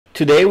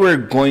Today we're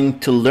going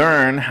to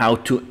learn how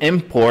to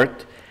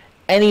import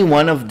any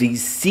one of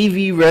these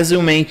CV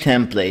resume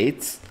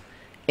templates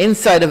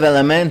inside of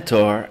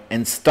Elementor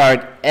and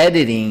start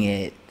editing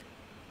it.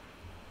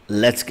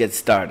 Let's get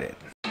started.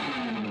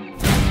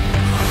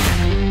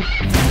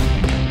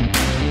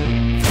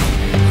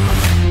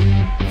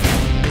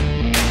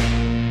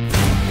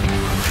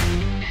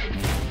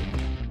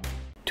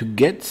 To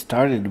get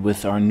started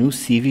with our new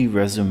CV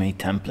resume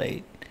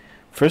template,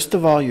 first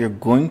of all, you're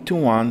going to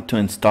want to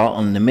install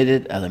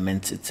Unlimited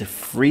Elements. It's a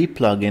free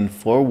plugin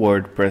for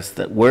WordPress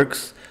that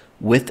works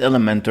with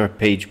Elementor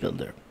Page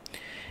Builder.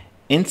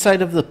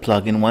 Inside of the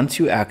plugin, once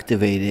you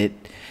activate it,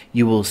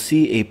 you will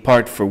see a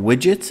part for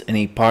widgets and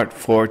a part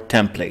for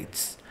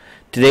templates.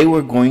 Today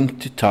we're going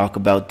to talk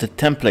about the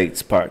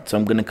templates part. So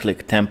I'm going to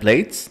click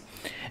templates,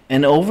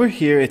 and over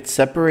here it's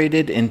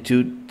separated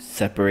into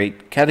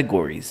separate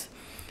categories.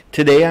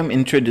 Today I'm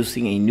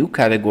introducing a new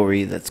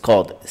category that's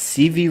called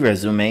CV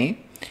Resume,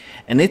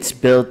 and it's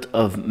built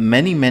of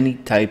many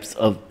types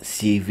of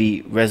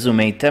CV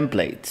resume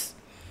templates.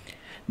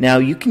 Now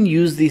you can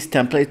use these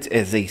templates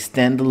as a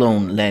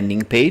standalone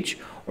landing page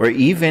or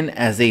even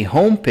as a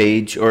home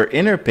page or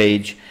inner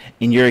page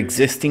in your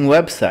existing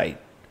website.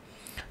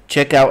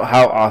 Check out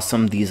how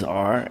awesome these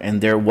are, and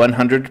they're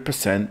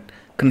 100%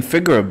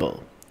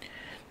 configurable.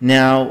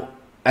 Now,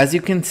 as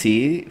you can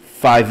see,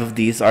 5 of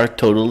these are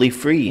totally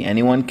free.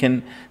 Anyone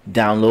can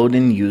download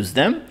and use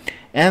them.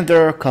 And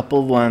there are a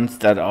couple ones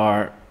that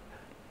are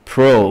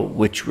Pro,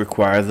 which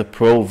require the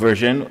Pro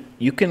version.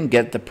 You can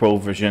get the Pro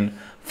version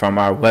from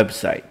our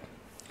website.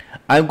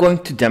 I'm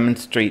going to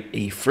demonstrate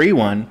a free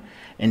one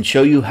and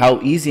show you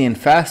how easy and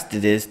fast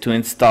it is to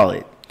install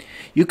it.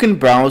 You can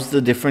browse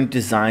the different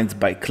designs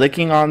by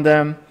clicking on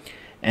them,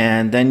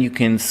 and then you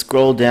can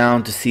scroll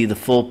down to see the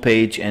full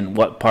page and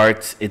what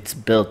parts it's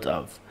built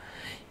of.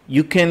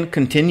 You can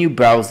continue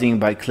browsing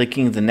by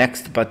clicking the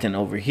next button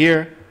over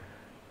here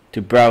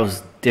to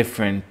browse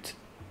different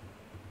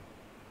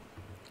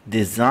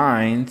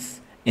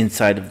designs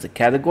inside of the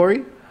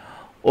category,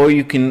 or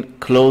you can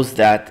close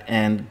that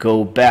and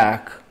go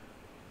back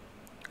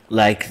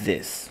like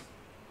this.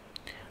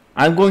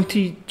 I'm going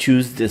to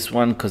choose this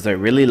one because I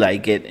really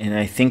like it and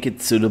I think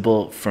it's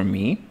suitable for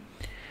me.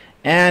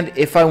 And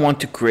if I want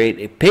to create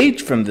a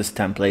page from this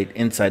template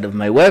inside of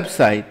my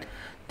website,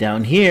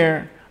 down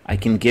here I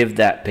can give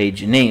that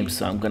page a name.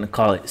 So I'm going to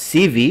call it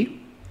CV,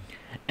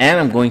 and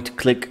I'm going to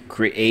click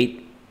Create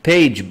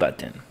Page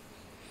button.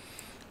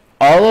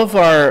 All of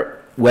our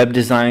web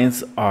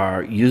designs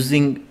are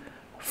using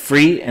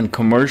free and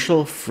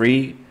commercial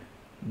free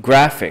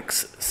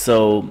graphics.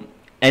 So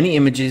any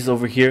images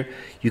over here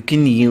you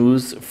can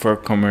use for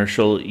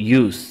commercial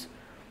use.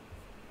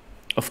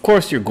 Of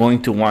course, you're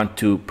going to want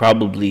to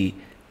probably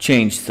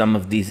change some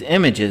of these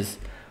images,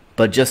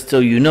 but just so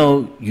you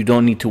know, you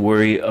don't need to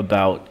worry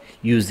about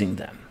using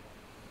them.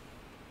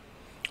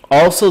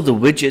 Also, the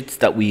widgets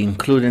that we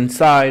include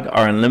inside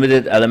are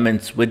Unlimited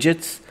Elements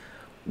widgets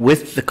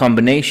with the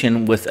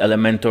combination with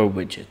Elementor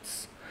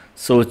widgets.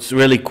 So it's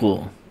really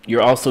cool.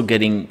 You're also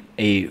getting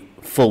a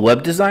full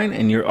web design,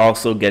 and you're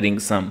also getting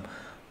some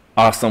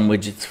awesome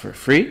widgets for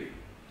free.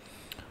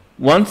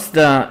 Once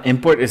the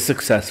import is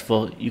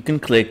successful, you can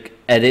click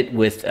Edit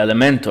with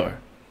Elementor.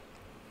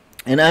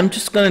 And I'm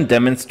just going to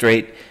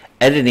demonstrate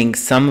editing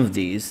some of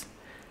these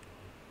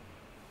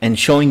and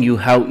showing you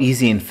how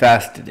easy and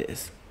fast it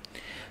is.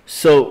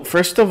 So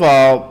first of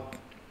all,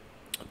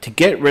 to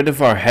get rid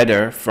of our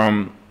header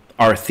from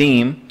our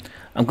theme,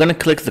 I'm going to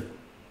click the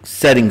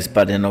settings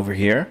button over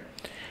here,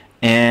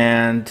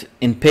 and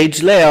in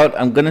page layout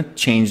I'm going to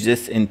change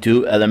this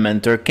into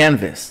Elementor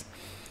Canvas.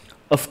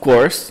 Of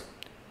course,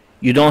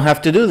 you don't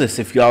have to do this.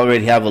 If you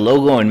already have a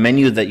logo and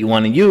menu that you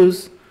want to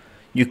use,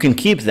 you can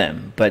keep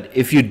them. But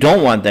if you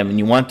don't want them and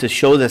you want to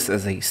show this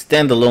as a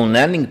standalone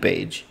landing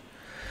page,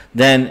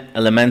 then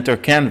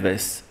Elementor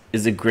Canvas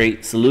is a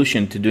great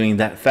solution to doing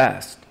that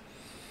fast.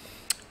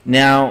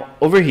 Now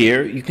over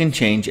here you can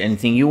change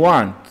anything you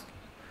want.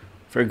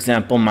 For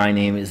example, my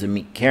name is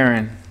Amit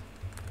Karen,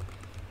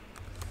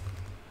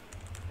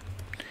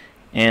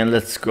 and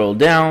let's scroll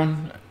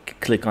down,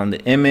 click on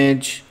the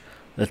image.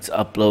 Let's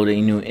upload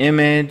a new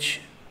image,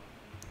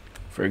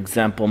 for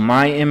example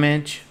my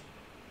image,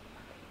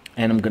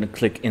 and I'm going to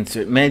click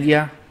Insert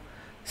Media.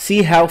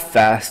 See how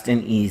fast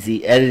and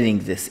easy editing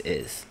this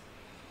is.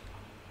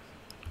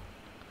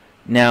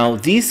 Now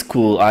these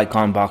cool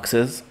icon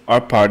boxes are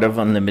part of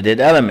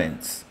Unlimited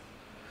Elements.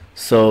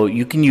 So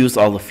you can use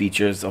all the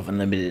features of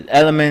Unlimited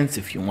Elements.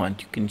 If you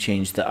want, you can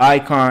change the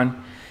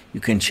icon,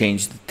 you can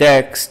change the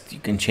text, you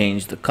can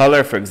change the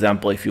color. For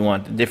example, if you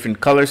want a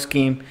different color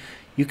scheme,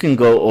 you can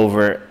go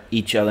over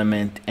each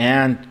element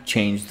and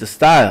change the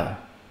style.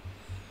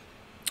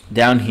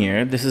 Down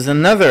here, this is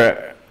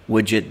another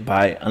widget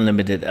by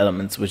Unlimited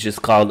Elements, which is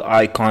called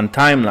Icon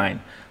Timeline,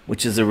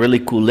 which is a really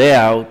cool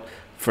layout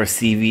for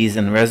CVs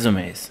and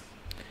resumes.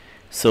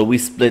 So we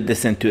split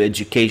this into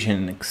education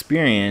and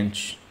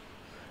experience,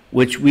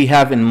 which we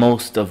have in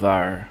most of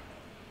our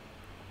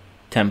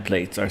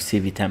templates, our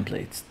CV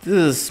templates. This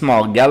is a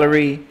small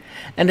gallery,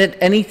 And at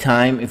any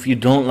time, if you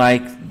don't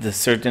like the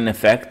certain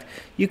effect,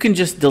 you can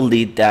just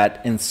delete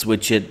that and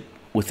switch it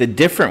with a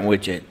different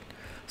widget.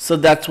 So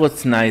that's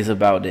what's nice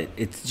about it.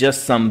 It's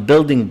just some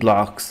building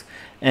blocks,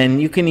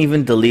 and you can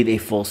even delete a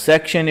full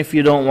section if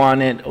you don't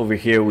want it. Over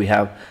here we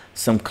have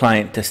some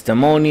client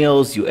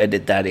testimonials. You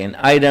edit that in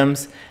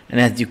items, and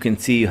as you can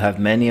see, you have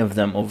many of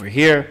them over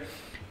here.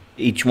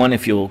 Each one,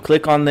 if you will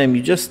click on them,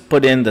 you just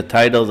put in the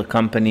title, the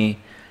company,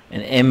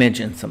 an image,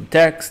 and some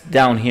text.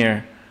 Down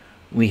here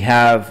we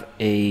have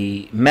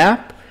a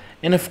map,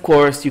 and of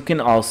course you can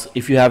also,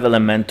 if you have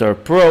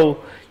Elementor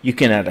Pro, you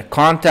can add a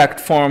contact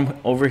form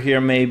over here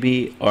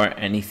maybe, or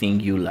anything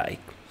you like.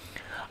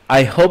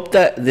 I hope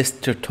that this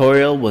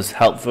tutorial was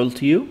helpful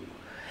to you,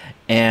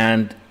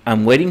 and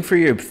I'm waiting for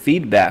your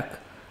feedback,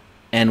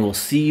 and we'll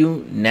see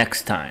you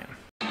next time.